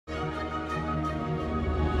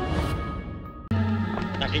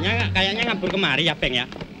Tadinya kayaknya ngabur kemari ya, Beng ya.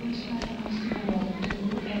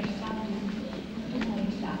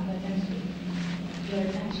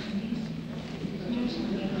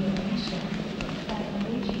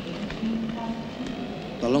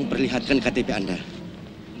 Tolong perlihatkan KTP Anda.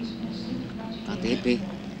 KTP?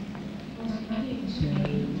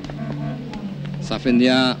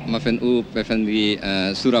 Safendia Mafenu Pevendri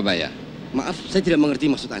Surabaya. Maaf, saya tidak mengerti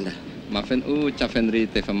maksud Anda. Mafenu Cavendri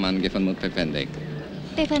Teveman Gevenmut Pevendek.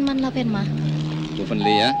 Tevenman Lavenma.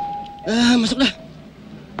 Buvenli ya. Masuklah.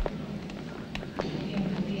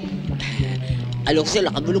 Alok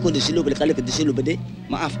sila kabulu ko disulo balik kali ke disulo bade.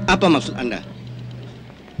 Maaf, apa maksud Anda?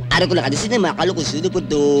 Ada ko na kadisini makalo ko disulo po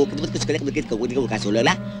do ketemu ko sekali kedikit ko di ko kasulo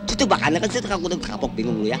lah. Tutu bakana kan saya ko kapok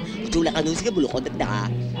bingung lu ya. Cula kan dusik bulu kontak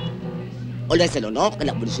dah. Oleh selono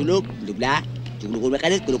kena disulo bulu bla. Culu ko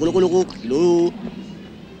mekanis kulu.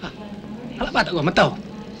 Alah batak gua matau.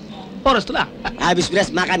 Poros tu lah. Habis beras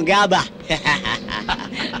makan gabah.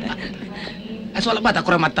 Soal batak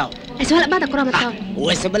kurang matau. Soal bata kurang betul.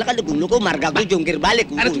 Wes sebelah kan dulu ko marga ko jongkir balik.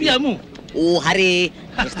 Ada tu diamu. Hari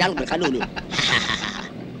sekarang mereka dulu.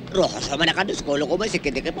 Roh sama nak ada sekolah ko masih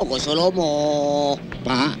kete po ko Solomo.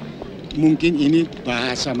 Pak, mungkin ini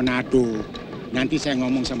bahasa Manado. Nanti saya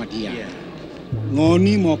ngomong sama dia.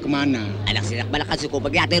 Ngoni mau kemana? Anak sinak balakan suko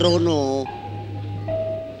pagi ate Rono.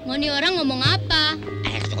 Ngoni orang ngomong apa?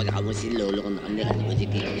 Suko na kamu si Lolo kan anda kan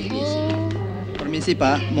rezeki ini. Permisi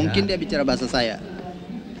Pak, mungkin dia bicara bahasa saya.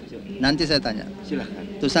 Nanti saya tanya. Silahkan.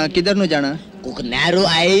 Terus kidar nu jana? Ku kenaro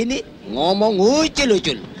ay ini ngomong ucul.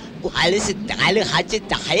 Ku halis takali hajit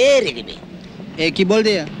takhir ini. Ki bol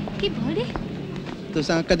dia. Ki boleh? Terus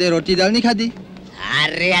kade roti dal ni khadi?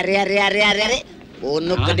 Hari.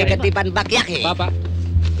 Unuk kede ketipan bakyak eh. Bapak,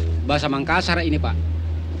 bahasa Mangkasar ini Pak.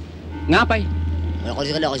 Ngapai? Ako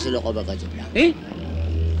sila ko baka jumlah.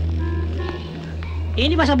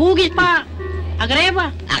 Ini bahasa Bugis, Pak. Agreba.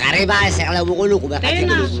 Akareba, saya kalau bukulo ko baka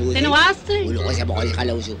Tenawasi. Ulo ko siya baka si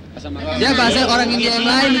kalauso. Dia bahasa orang India yang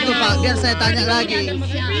lain itu Pak. Biar saya tanya lagi.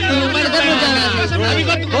 Tunggu mereka nu jalan.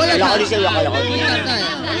 Boleh Pak. Kalau siya kalau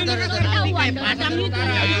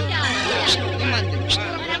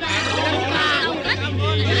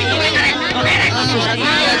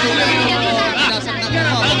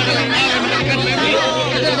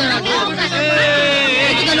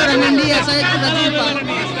Itu kan orang India, saya sudah jumpa.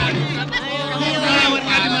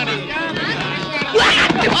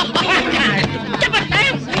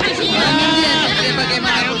 Orang India, dia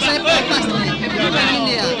bagaimanapun saya pasti orang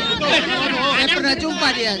India. Saya pernah jumpa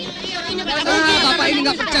dia. Bapak ini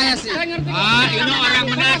nggak percaya sih. Ini orang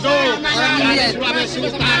Manado. Orang India. Sulawesi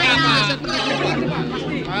Utara, Pak.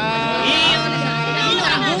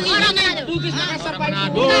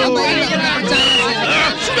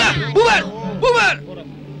 Sudah, bubar.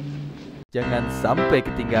 Jangan sampai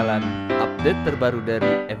ketinggalan update terbaru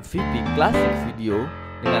dari MVP Classic Video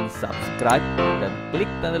dengan subscribe dan klik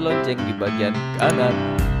tanda lonceng di bagian kanan.